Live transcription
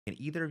Can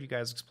either of you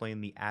guys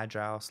explain the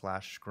Agile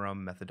slash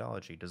Scrum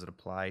methodology? Does it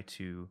apply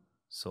to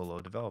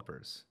solo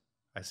developers?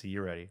 I see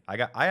you're ready. I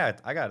got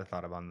a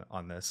thought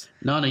on this.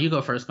 No, no, you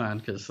go first, man,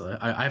 because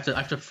I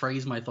have to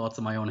phrase my thoughts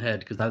in my own head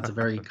because that's a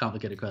very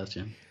complicated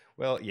question.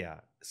 Well, yeah.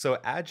 So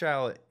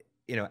agile,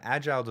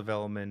 agile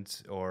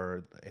development,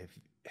 or if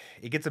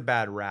it gets a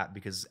bad rap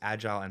because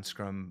agile and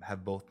Scrum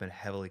have both been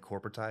heavily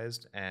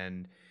corporatized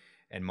and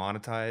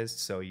monetized.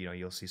 So,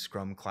 you'll see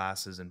Scrum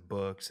classes and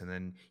books, and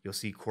then you'll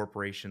see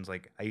corporations.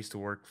 Like I used to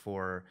work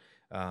for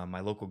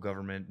my local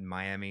government in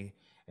Miami,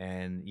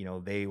 and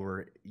they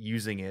were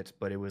using it,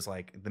 but it was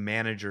like the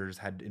managers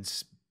had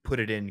put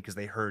it in because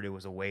they heard it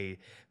was a way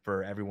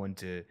for everyone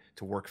to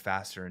work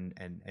faster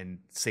and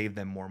save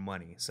them more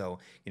money. So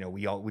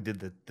we did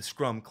the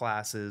Scrum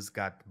classes,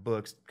 got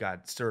books,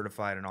 got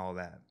certified, and all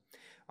that.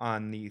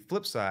 On the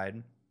flip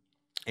side,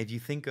 if you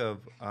think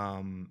of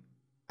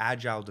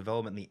agile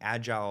development, the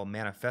Agile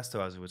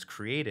Manifesto as it was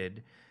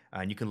created,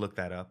 and you can look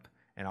that up,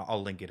 and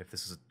I'll link it if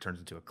turns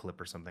into a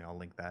clip or something. I'll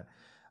link that.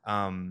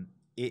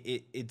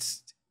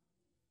 It's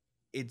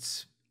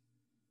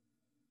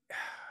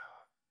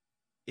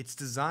it's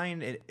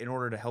designed in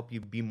order to help you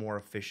be more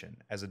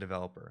efficient as a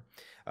developer.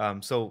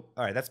 So,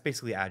 all right, that's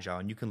basically agile,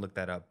 and you can look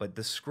that up. But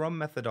the Scrum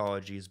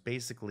methodology is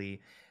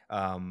basically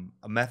a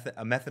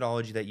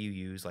methodology that you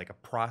use, like a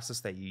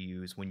process that you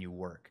use when you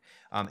work,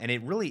 and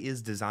it really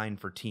is designed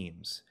for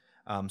teams.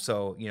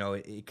 So,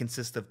 it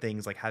consists of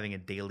things like having a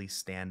daily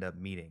stand-up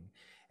meeting,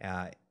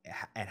 and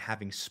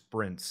having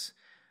sprints.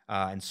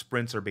 And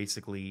sprints are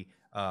basically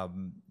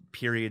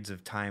periods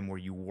of time where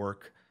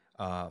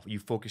you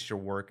focus your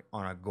work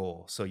on a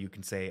goal. So you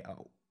can say,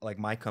 like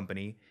my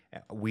company,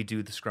 we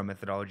do the Scrum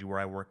methodology where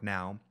I work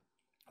now.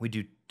 We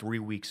do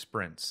 3-week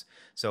sprints.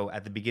 So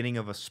at the beginning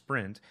of a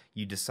sprint,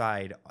 you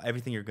decide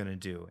everything you're going to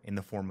do in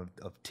the form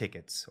of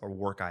tickets or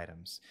work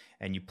items.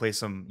 And you place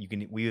them,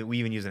 we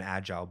even use an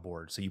agile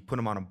board. So you put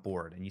them on a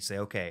board and you say,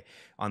 okay,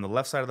 on the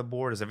left side of the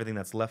board is everything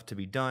that's left to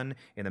be done.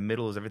 In the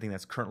middle is everything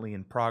that's currently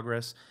in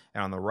progress.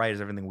 And on the right is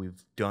everything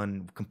we've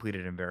done,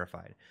 completed, and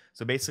verified.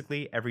 So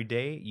basically, every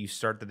day you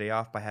start the day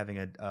off by having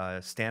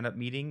a stand-up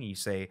meeting. You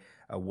say,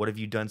 what have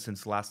you done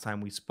since the last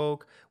time we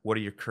spoke? What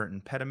are your current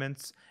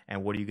impediments?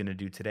 And what are you going to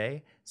do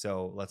today?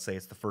 So let's say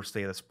it's the first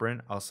day of the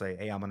sprint. I'll say,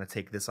 hey, I'm going to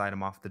take this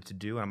item off the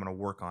to-do and I'm going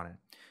to work on it.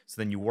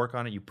 So then you work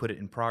on it, you put it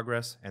in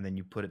progress, and then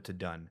you put it to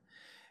done.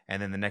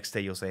 And then the next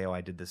day you'll say, oh,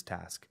 I did this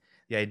task.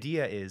 The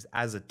idea is,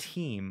 as a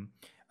team,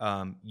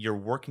 you're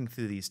working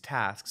through these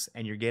tasks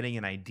and you're getting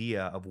an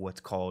idea of what's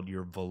called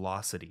your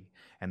velocity.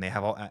 And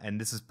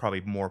and this is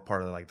probably more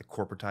part of like the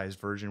corporatized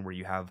version where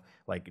you have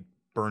like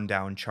burn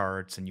down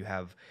charts and you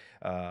have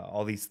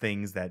all these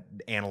things that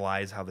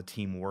analyze how the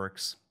team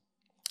works.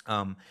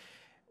 And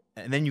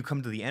then you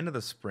come to the end of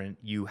the sprint,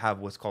 you have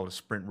what's called a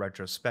sprint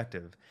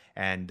retrospective.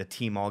 And the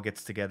team all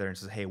gets together and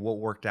says, hey, what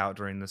worked out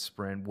during the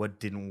sprint? What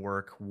didn't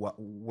work?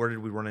 Where did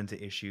we run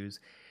into issues?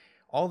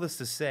 All this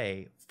to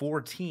say, for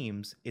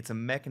teams, it's a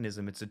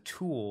mechanism, it's a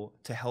tool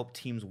to help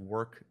teams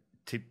work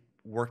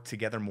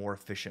together more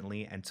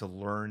efficiently and to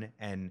learn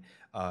and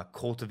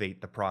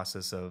cultivate the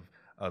process of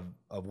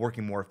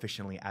working more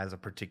efficiently as a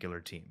particular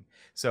team.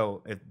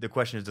 So if the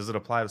question is, does it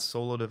apply to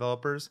solo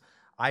developers?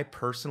 I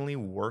personally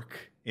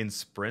work in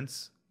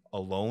sprints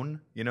alone.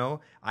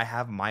 I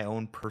have my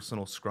own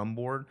personal Scrum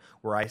board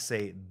where I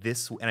say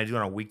this, and I do it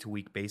on a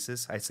week-to-week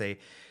basis. I say,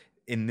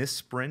 in this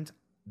sprint,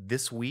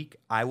 this week,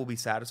 I will be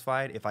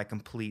satisfied if I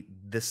complete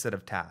this set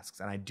of tasks.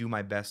 And I do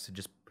my best to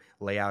just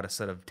lay out a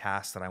set of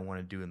tasks that I want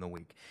to do in the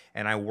week.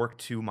 And I work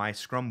to my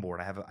Scrum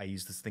board. I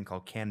use this thing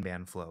called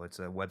Kanban Flow. It's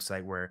a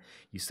website where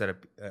you set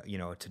up, a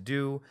to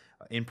do,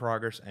 in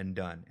progress, and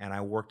done. And I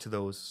work to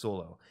those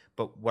solo.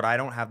 But what I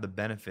don't have the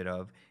benefit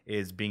of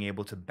is being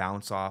able to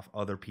bounce off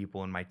other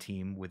people in my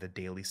team with a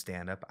daily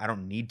stand-up. I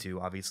don't need to,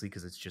 obviously,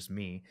 because it's just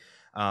me.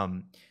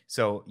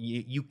 So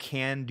you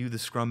can do the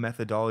Scrum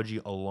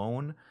methodology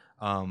alone.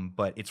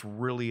 But it's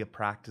really a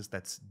practice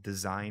that's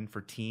designed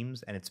for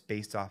teams, and it's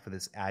based off of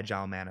this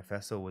Agile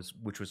Manifesto,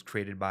 which was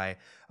created by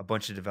a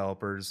bunch of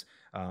developers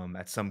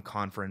at some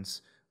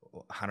conference.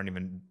 I don't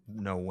even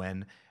know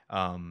when,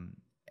 and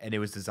it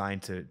was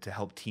designed to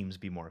help teams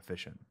be more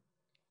efficient.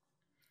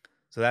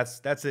 So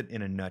that's it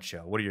in a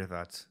nutshell. What are your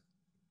thoughts?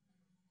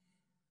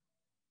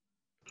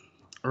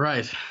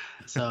 Right.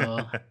 So,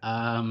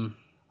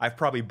 I've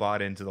probably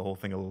bought into the whole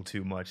thing a little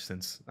too much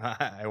since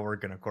I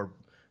work in a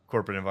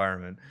corporate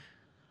environment.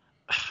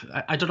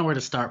 I don't know where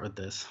to start with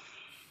this.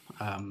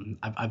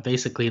 I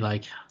basically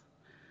like.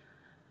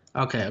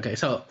 Okay.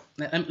 So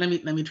let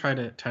me try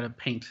to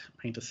paint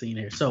a scene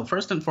here. So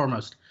first and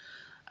foremost,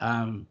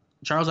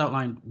 Charles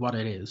outlined what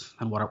it is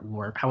and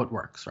how it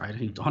works. Right,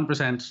 he's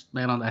 100%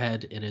 nail on the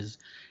head. It is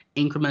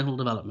incremental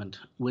development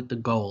with the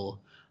goal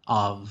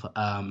of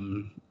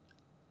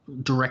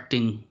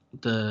directing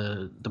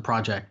the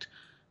project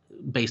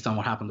based on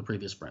what happened the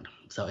previous sprint.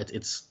 So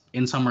it's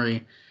in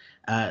summary.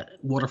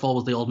 Waterfall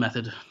was the old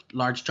method.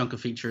 Large chunk of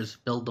features,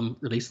 build them,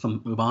 release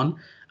them, move on.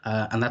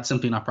 And that's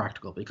simply not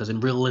practical because in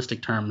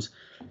realistic terms,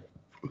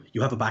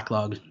 you have a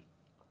backlog.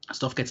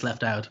 stuff gets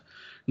left out,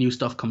 new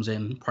stuff comes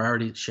in,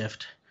 priorities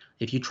shift.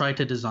 If you try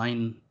to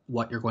design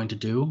what you're going to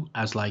do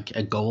as like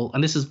a goal,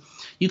 and this is,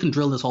 you can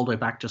drill this all the way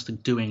back just to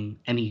doing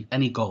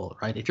any goal,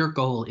 right? If your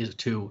goal is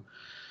to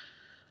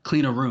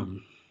clean a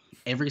room,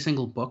 every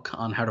single book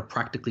on how to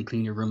practically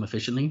clean your room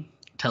efficiently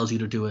tells you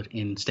to do it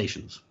in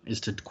stations, is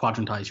to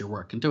quadrantize your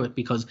work and do it,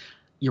 because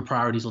your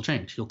priorities will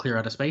change. You'll clear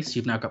out a space.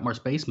 You've now got more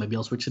space. Maybe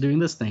I'll switch to doing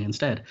this thing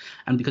instead.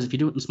 And because if you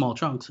do it in small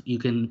chunks, you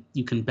can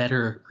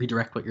better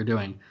redirect what you're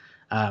doing,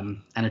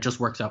 and it just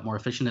works out more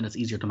efficient, and it's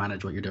easier to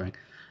manage what you're doing.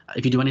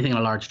 If you do anything in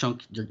a large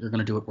chunk, you're going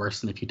to do it worse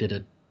than if you did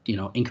it,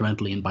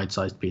 incrementally in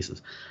bite-sized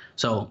pieces.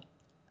 So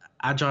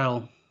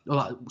Agile.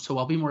 Well, so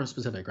I'll be more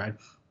specific, right?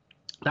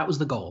 That was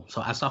the goal.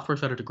 So as software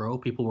started to grow,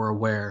 people were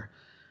aware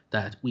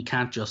that we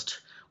can't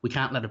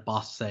let a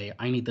boss say,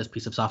 I need this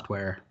piece of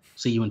software,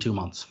 see you in 2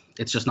 months.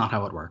 It's just not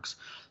how it works.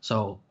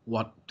 So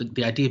what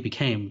the idea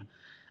became,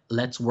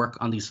 let's work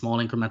on these small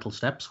incremental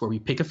steps where we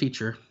pick a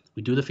feature,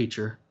 we do the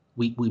feature,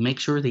 we make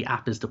sure the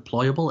app is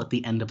deployable at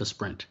the end of a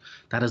sprint.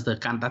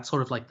 That's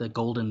sort of like the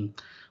golden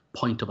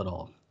point of it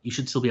all. You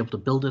should still be able to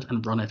build it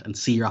and run it and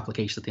see your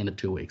application at the end of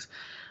 2 weeks,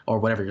 or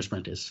whatever your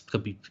sprint is.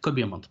 Could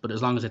be a month, but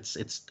as long as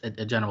it's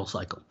a general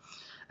cycle.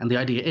 And the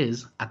idea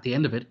is, at the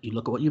end of it, you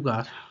look at what you've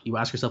got, you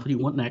ask yourself what you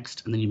want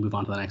next, and then you move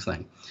on to the next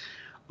thing.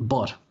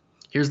 But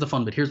here's the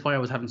fun bit. Here's why I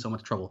was having so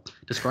much trouble.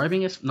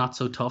 Describing it, not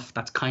so tough.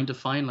 That's kind of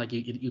fine. Like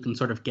you can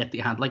sort of get the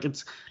hand. Like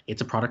it's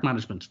a product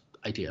management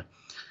idea.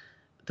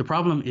 The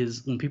problem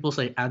is when people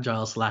say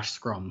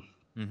Agile/Scrum,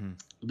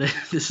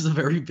 this is a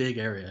very big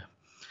area.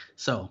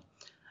 So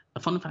a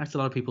fun fact a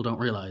lot of people don't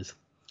realize,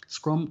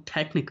 Scrum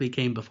technically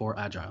came before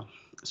Agile.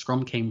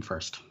 Scrum came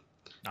first.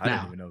 I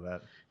didn't even know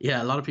that.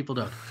 Yeah, a lot of people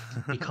don't.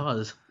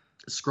 Because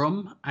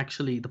Scrum,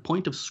 actually, the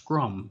point of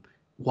Scrum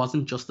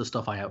wasn't just the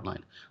stuff I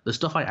outlined. The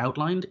stuff I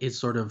outlined is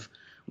sort of,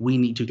 we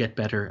need to get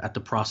better at the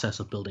process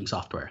of building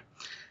software.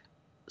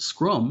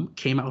 Scrum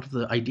came out of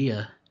the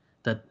idea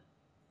that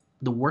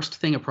the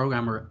thing a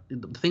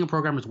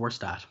programmer's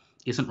worst at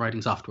isn't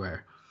writing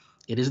software.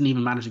 It isn't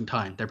even managing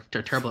time.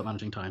 They're terrible at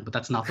managing time, but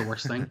that's not the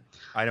worst thing.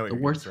 I know what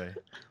you're going to say.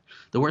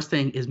 The worst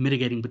thing is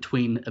mitigating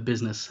between a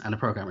business and a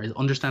programmer, is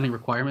understanding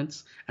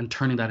requirements and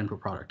turning that into a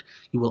product.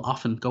 You will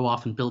often go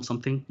off and build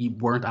something you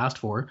weren't asked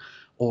for,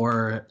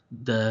 or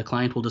the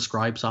client will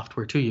describe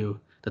software to you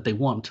that they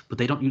want, but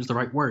they don't use the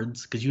right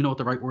words because you know what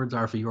the right words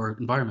are for your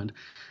environment,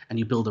 and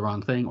you build the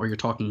wrong thing, or you're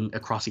talking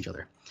across each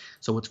other.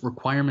 So it's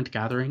requirement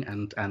gathering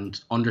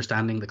and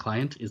understanding the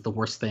client is the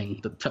worst thing.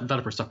 The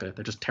developers suck at it.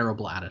 They're just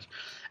terrible at it.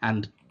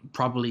 And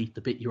probably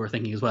the bit you were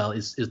thinking as well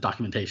is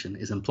documentation,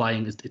 is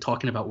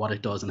talking about what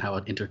it does and how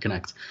it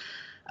interconnects.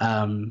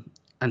 And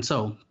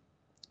so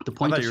the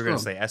point I thought of you were going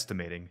to Scrum, say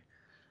estimating.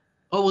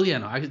 Oh well, yeah,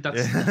 no,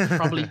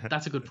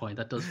 that's a good point.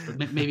 That does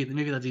maybe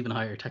that's even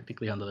higher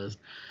technically on the list.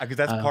 Because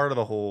that's part of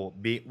the whole.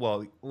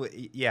 All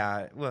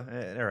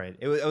right.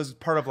 It was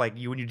part of like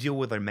when you deal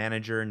with a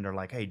manager and they're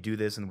like, "Hey, do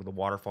this," and with the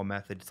waterfall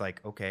method, it's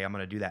like, "Okay, I'm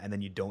gonna do that," and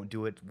then you don't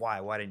do it. Why?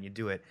 Why didn't you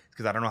do it?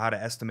 Because I don't know how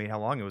to estimate how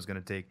long it was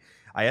gonna take.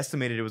 I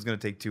estimated it was gonna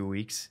take 2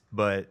 weeks,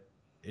 but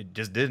it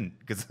just didn't,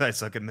 because I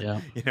suck at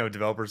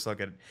developers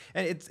suck at it.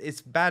 And it's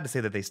bad to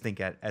say that they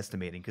stink at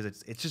estimating,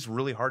 because it's just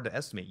really hard to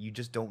estimate. You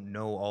just don't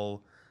know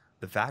all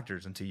the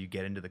factors until you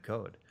get into the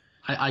code.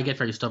 I get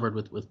very stubborn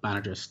with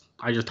managers.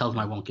 I just tell them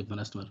I won't give them an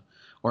estimate,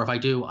 or if I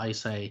do, I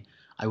say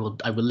I will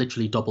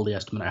literally double the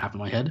estimate I have in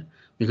my head,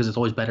 because it's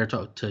always better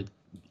to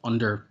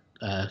deliver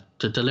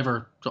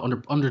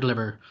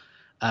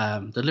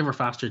deliver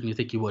faster than you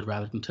think you would,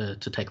 rather than to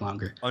take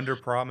longer. Under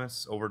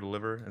promise, over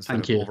deliver,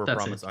 instead of over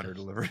promise, under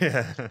deliver.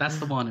 Yeah, that's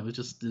the one. It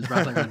was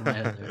rattling around in my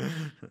head there.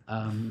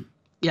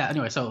 Yeah.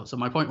 Anyway, so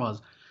my point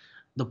was,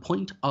 the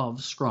point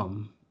of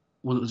Scrum,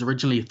 when it was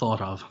originally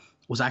thought of,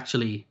 was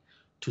actually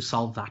to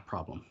solve that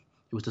problem.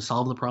 It was to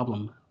solve the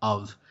problem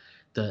of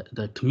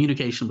the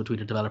communication between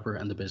the developer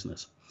and the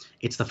business.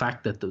 It's the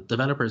fact that the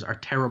developers are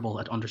terrible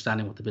at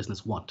understanding what the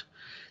business want.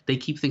 They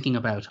keep thinking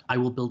about, I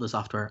will build the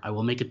software, I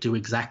will make it do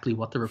exactly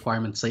what the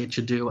requirements say it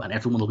should do, and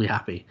everyone will be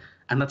happy.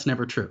 And that's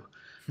never true.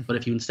 But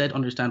if you instead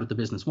understand what the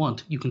business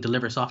want, you can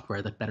deliver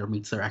software that better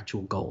meets their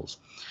actual goals.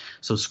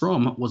 So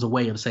Scrum was a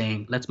way of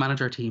saying, let's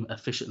manage our team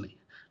efficiently.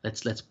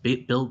 Let's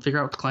figure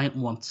out what the client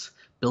wants,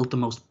 build the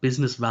most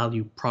business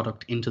value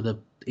product into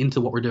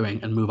what we're doing,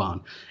 and move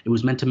on. It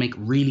was meant to make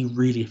really,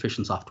 really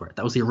efficient software.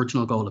 That was the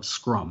original goal of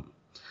Scrum.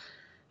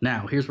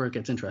 Now, here's where it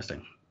gets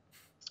interesting.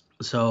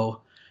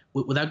 So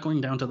without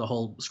going down to the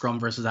whole Scrum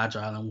versus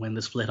Agile and when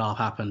the split off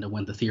happened and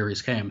when the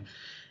theories came,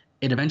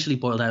 it eventually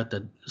boiled out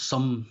that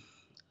some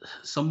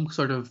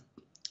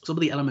of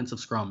the elements of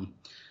Scrum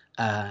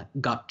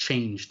got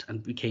changed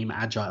and became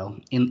Agile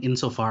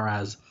insofar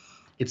as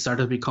it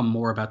started to become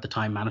more about the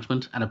time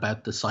management and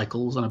about the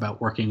cycles and about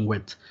working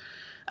with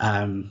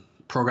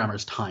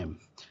programmers' time.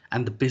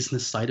 And the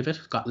business side of it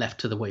got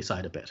left to the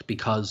wayside a bit,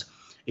 because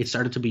it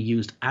started to be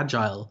used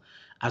Agile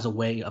as a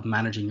way of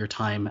managing your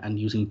time and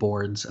using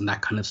boards and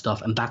that kind of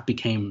stuff. And that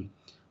became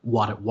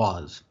what it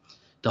was.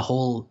 The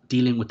whole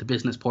dealing with the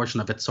business portion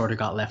of it sort of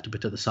got left a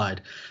bit to the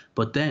side.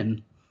 But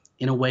then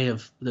in a way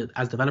of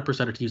as developers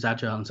started to use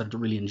Agile and started to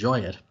really enjoy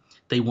it,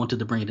 they wanted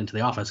to bring it into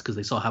the office because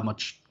they saw how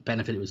much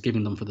benefit it was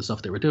giving them for the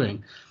stuff they were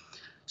doing.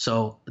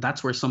 So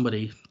that's where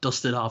somebody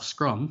dusted off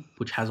Scrum,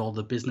 which has all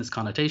the business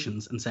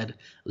connotations, and said,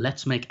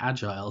 let's make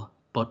Agile,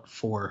 but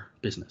for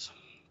business.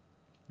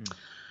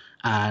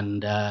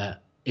 And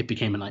it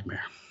became a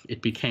nightmare.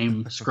 It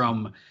became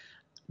Scrum.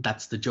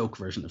 That's the joke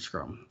version of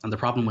Scrum. And the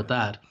problem with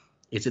that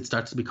is it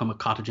starts to become a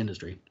cottage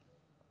industry,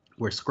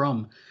 where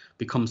Scrum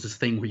becomes this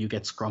thing where you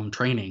get Scrum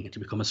training and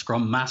you become a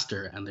Scrum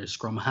master, and there's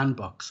Scrum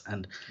handbooks,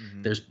 and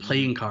there's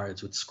playing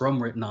cards with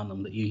Scrum written on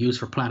them that you use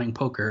for planning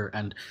poker.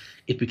 And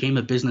it became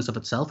a business of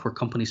itself, where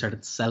companies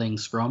started selling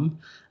Scrum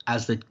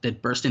as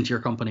they'd burst into your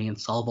company and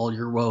solve all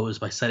your woes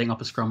by setting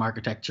up a Scrum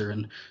architecture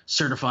and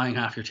certifying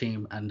half your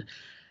team. And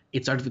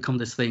it started to become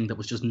this thing that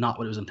was just not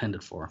what it was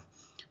intended for.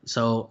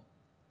 So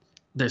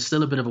there's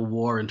still a bit of a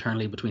war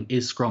internally between,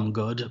 is Scrum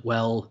good?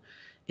 Well,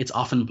 it's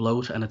often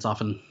bloat and it's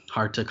often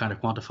hard to kind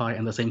of quantify.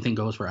 And the same thing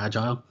goes for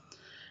Agile.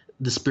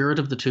 The spirit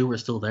of the two are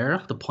still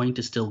there. The point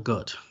is still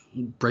good.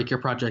 Break your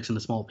projects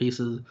into small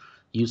pieces.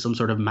 Use some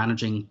sort of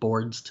managing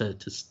boards to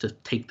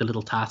take the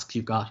little tasks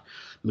you've got,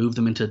 move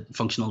them into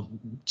functional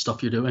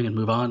stuff you're doing and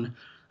move on.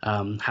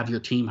 Have your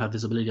team have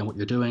visibility on what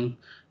you're doing.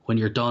 When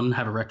you're done,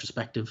 have a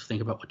retrospective,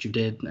 think about what you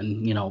did,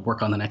 and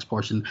work on the next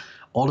portion.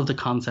 All of the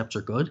concepts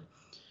are good,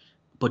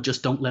 but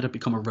just don't let it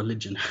become a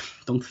religion.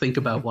 Don't think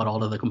about what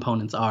all of the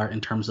components are in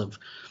terms of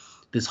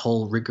this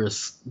whole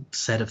rigorous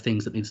set of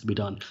things that needs to be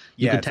done.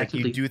 It's like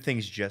you do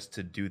things just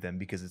to do them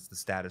because it's the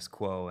status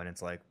quo, and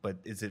it's like, but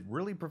is it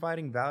really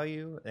providing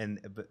value? And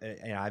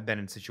I've been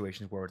in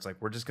situations where it's like,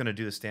 we're just going to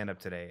do the stand-up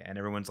today, and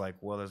everyone's like,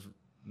 well,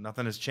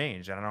 nothing has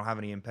changed, and I don't have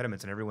any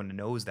impediments, and everyone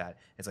knows that.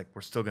 It's like,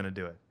 we're still going to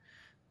do it.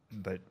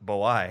 But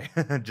why?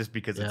 Just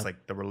because it's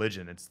like the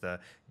religion. It's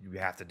you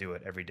have to do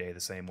it every day the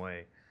same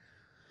way.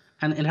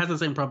 And it has the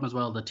same problem as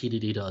well that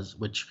TDD does,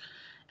 which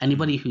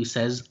anybody who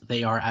says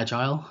they are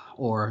Agile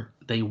or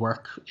they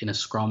work in a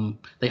Scrum,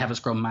 they have a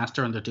Scrum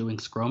master and they're doing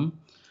Scrum.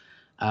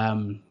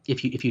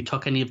 If you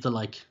took any of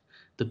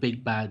the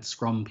big bad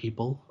Scrum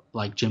people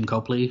like Jim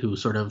Copley, who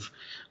sort of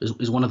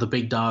is one of the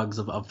big dogs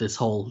of this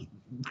whole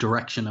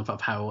direction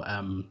of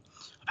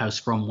how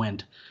Scrum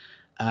went,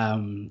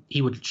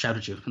 he would shout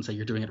at you and say,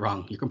 you're doing it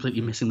wrong. You're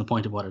completely missing the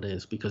point of what it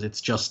is, because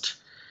it's just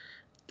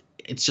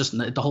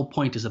the whole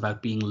point is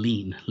about being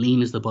lean.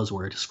 Lean is the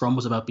buzzword. Scrum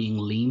was about being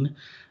lean.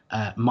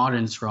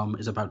 Modern Scrum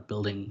is about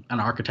building an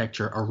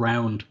architecture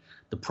around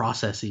the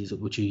processes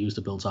which you use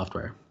to build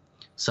software.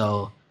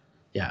 So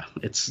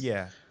it's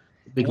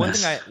big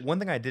mess. One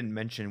thing I didn't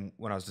mention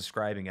when I was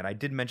describing it, I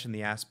did mention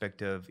the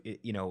aspect of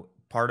it,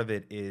 part of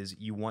it is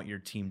you want your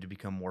team to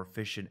become more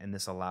efficient, and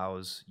this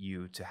allows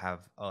you to have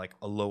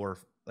a lower,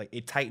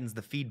 it tightens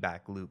the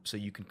feedback loop so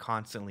you can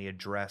constantly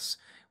address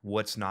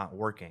what's not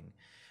working.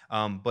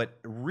 But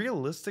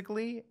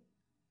realistically,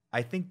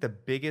 I think the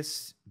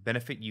biggest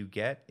benefit you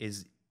get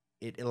is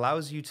it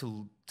allows you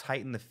to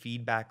tighten the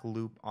feedback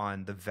loop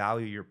on the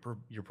value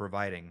you're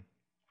providing.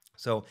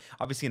 So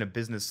obviously, in a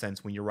business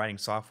sense, when you're writing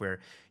software,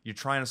 you're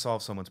trying to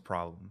solve someone's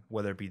problem,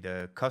 whether it be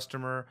the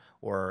customer,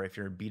 or if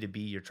you're in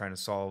B2B, you're trying to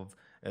solve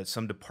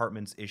some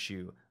department's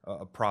issue,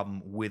 a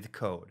problem with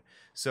code.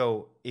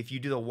 So if you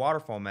do the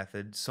waterfall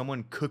method,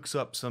 someone cooks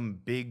up some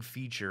big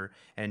feature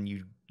and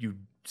you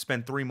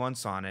spend 3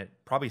 months on it,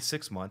 probably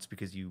 6 months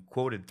because you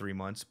quoted 3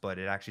 months, but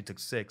it actually took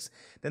 6.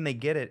 Then they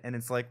get it and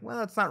it's like,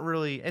 well, it's not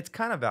really, it's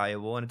kind of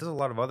valuable and it does a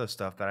lot of other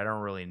stuff that I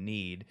don't really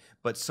need,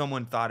 but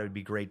someone thought it would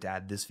be great to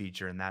add this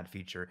feature and that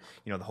feature.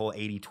 The whole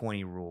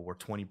 80-20 rule, where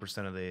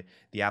 20% of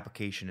the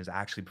application is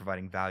actually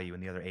providing value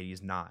and the other 80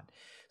 is not.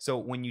 So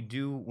when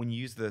you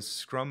use the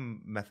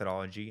Scrum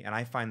methodology, and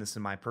I find this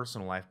in my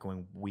personal life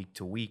going week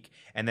to week,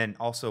 and then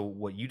also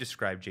what you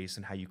described,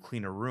 Jason, how you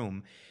clean a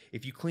room,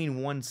 if you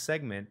clean one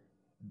segment,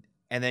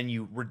 and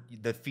then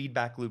the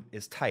feedback loop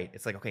is tight.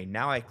 It's like, okay,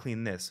 now I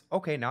clean this.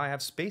 Okay, now I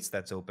have space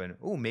that's open.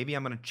 Oh, maybe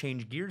I'm going to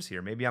change gears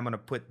here. Maybe I'm going to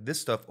put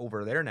this stuff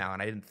over there now,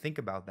 and I didn't think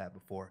about that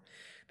before.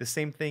 The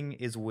same thing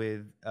is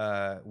with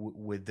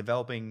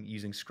developing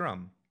using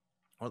Scrum.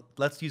 Well,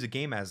 let's use a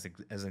game as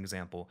an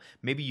example.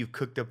 Maybe you've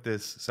cooked up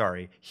this,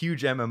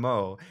 huge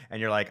MMO, and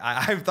you're like,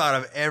 I've thought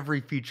of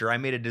every feature. I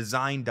made a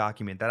design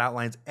document that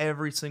outlines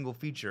every single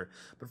feature.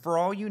 But for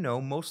all you know,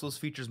 most of those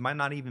features might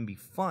not even be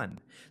fun.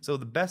 So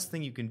the best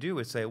thing you can do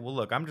is say, well,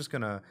 look, I'm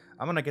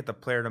gonna get the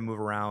player to move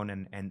around,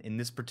 and in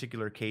this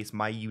particular case,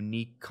 my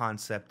unique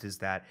concept is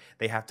that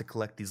they have to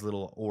collect these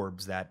little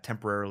orbs that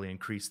temporarily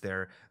increase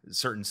their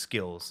certain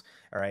skills.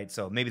 All right,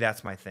 so maybe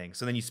that's my thing.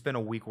 So then you spend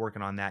a week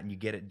working on that and you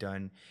get it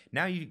done.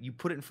 Now you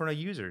put it in front of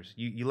users.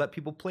 You let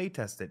people play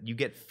test it. You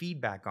get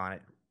feedback on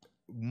it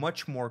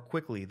much more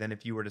quickly than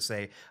if you were to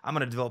say, I'm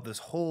going to develop this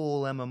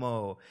whole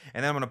MMO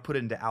and then I'm going to put it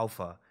into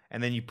alpha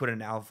and then you put it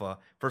in alpha.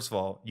 First of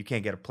all, you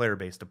can't get a player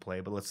base to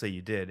play, but let's say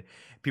you did.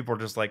 People are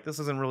just like, this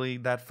isn't really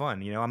that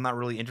fun. I'm not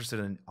really interested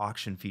in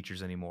auction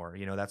features anymore.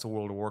 That's a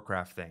World of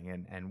Warcraft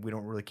thing, and we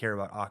don't really care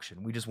about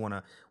auction. We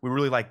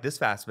really like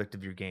this aspect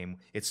of your game.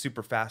 It's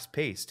super fast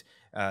paced.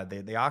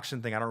 The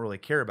auction thing I don't really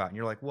care about. And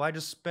you're like, well, I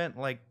just spent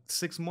like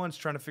 6 months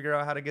trying to figure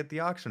out how to get the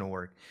auction to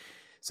work.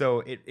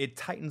 So it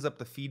tightens up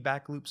the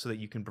feedback loop so that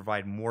you can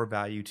provide more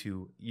value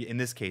to, in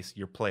this case,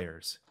 your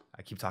players.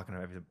 I keep talking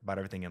about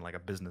everything in like a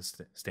business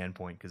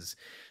standpoint because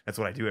that's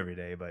what I do every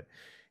day. But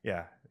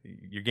yeah,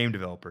 you're game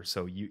developers.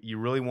 So you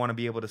really want to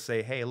be able to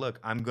say, hey, look,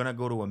 I'm going to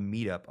go to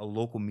a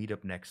local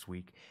meetup next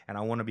week, and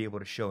I want to be able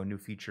to show a new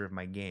feature of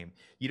my game.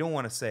 You don't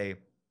want to say,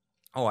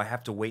 oh, I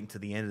have to wait until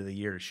the end of the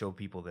year to show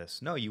people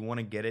this. No, you want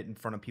to get it in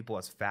front of people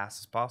as fast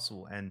as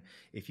possible. And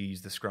if you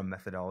use the Scrum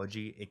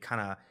methodology,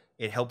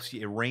 it helps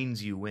you, it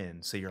reins you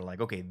in. So you're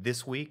like, okay,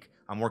 this week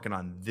I'm working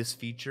on this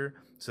feature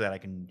so that I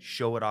can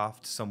show it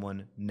off to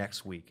someone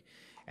next week.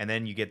 And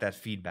then you get that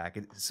feedback.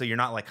 So you're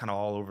not like kind of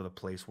all over the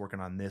place working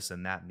on this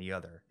and that and the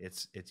other.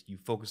 It's you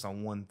focus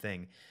on one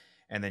thing.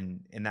 And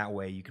then in that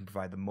way you can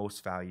provide the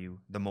most value,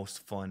 the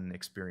most fun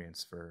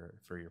experience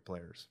for your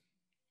players.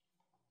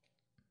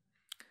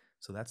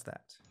 So that's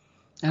that.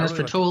 And as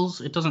for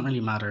tools, it doesn't really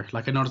matter.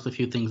 Like I noticed a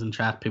few things in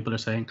chat. People are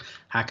saying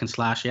hack and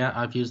slash. Yeah,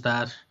 I've used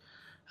that.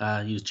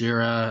 Used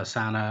Jira,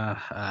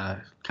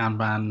 Asana,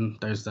 Kanban.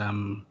 There's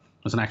an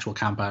actual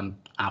Kanban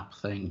app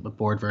thing, the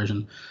board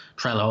version.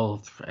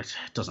 Trello. It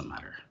doesn't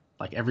matter.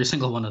 Like every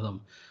single one of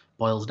them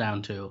boils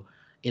down to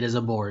it is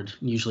a board,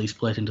 usually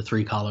split into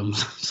 3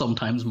 columns,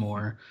 sometimes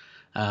more,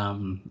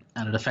 and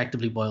it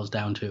effectively boils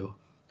down to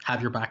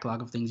have your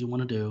backlog of things you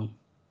want to do,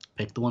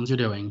 pick the ones you're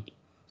doing,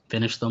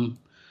 finish them.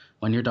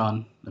 When you're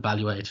done,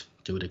 evaluate,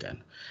 do it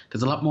again.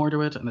 There's a lot more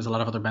to it, and there's a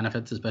lot of other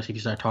benefits, especially if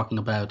you start talking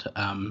about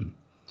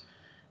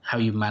how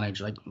you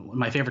manage. Like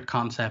my favorite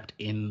concept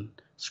in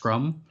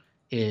Scrum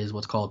is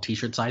what's called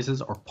T-shirt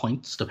sizes or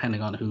points,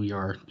 depending on who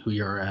your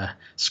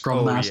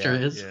Scrum master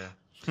is.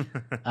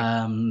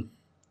 Yeah.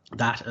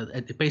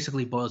 It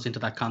basically boils into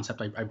that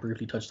concept I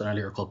briefly touched on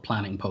earlier called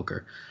planning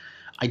poker.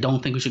 I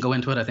don't think we should go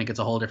into it. I think it's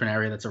a whole different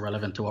area that's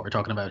irrelevant to what we're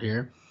talking about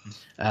here.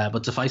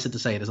 But suffice it to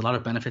say, there's a lot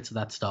of benefits of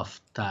that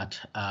stuff that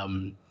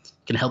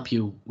can help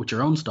you with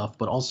your own stuff,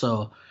 but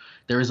also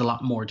there is a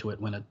lot more to it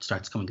when it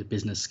starts coming to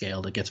business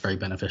scale that gets very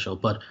beneficial.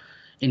 But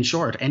in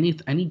short, any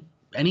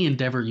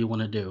endeavor you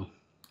want to do,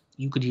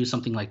 you could use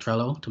something like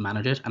Trello to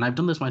manage it. And I've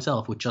done this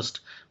myself with just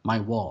my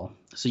wall.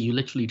 So you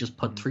literally just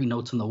put 3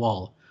 notes on the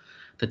wall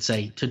that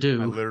say to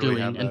do,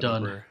 doing, and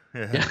done.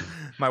 Yeah.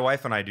 My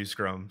wife and I do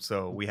Scrum,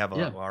 so we have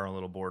our own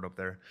little board up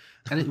there.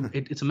 And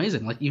it's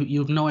amazing. Like you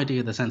have no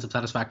idea the sense of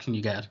satisfaction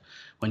you get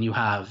when you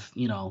have,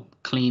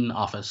 clean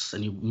office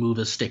and you move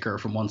a sticker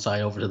from one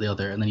side over to the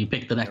other, and then you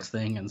pick the next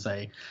thing and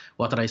say,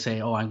 what did I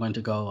say? Oh, I'm going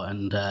to go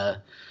and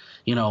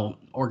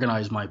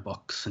organize my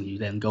books, and you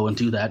then go and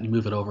do that and you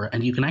move it over,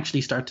 and you can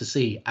actually start to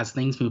see as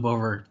things move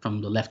over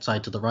from the left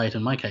side to the right.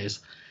 In my case,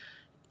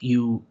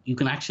 you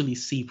can actually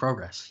see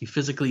progress. You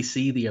physically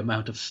see the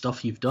amount of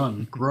stuff you've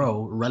done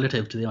grow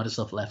relative to the amount of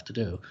stuff left to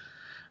do.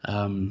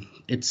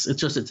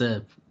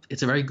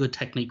 It's a very good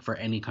technique for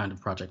any kind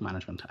of project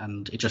management,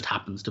 and it just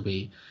happens to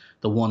be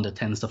the one that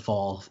tends to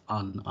fall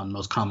on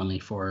most commonly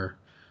for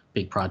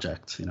big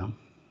projects.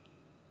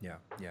 Yeah.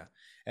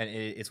 And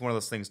it's one of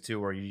those things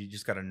too where you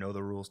just got to know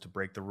the rules to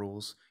break the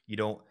rules. You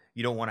don't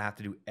want to have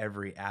to do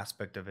every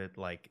aspect of it,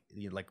 like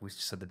we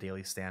said, the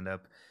daily stand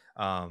up.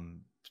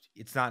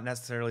 It's not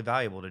necessarily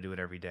valuable to do it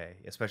every day,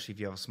 especially if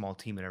you have a small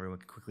team and everyone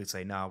can quickly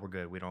say, no, we're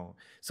good. We don't.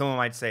 Someone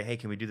might say, hey,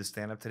 can we do the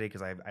stand up today?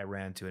 Because I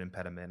ran into an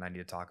impediment and I need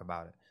to talk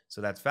about it.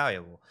 So that's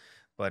valuable.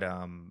 But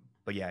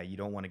yeah, you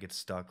don't want to get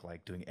stuck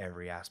like doing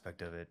every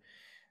aspect of it,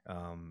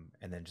 and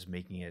then just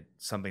making it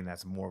something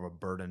that's more of a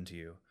burden to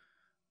you.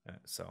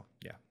 So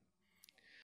yeah.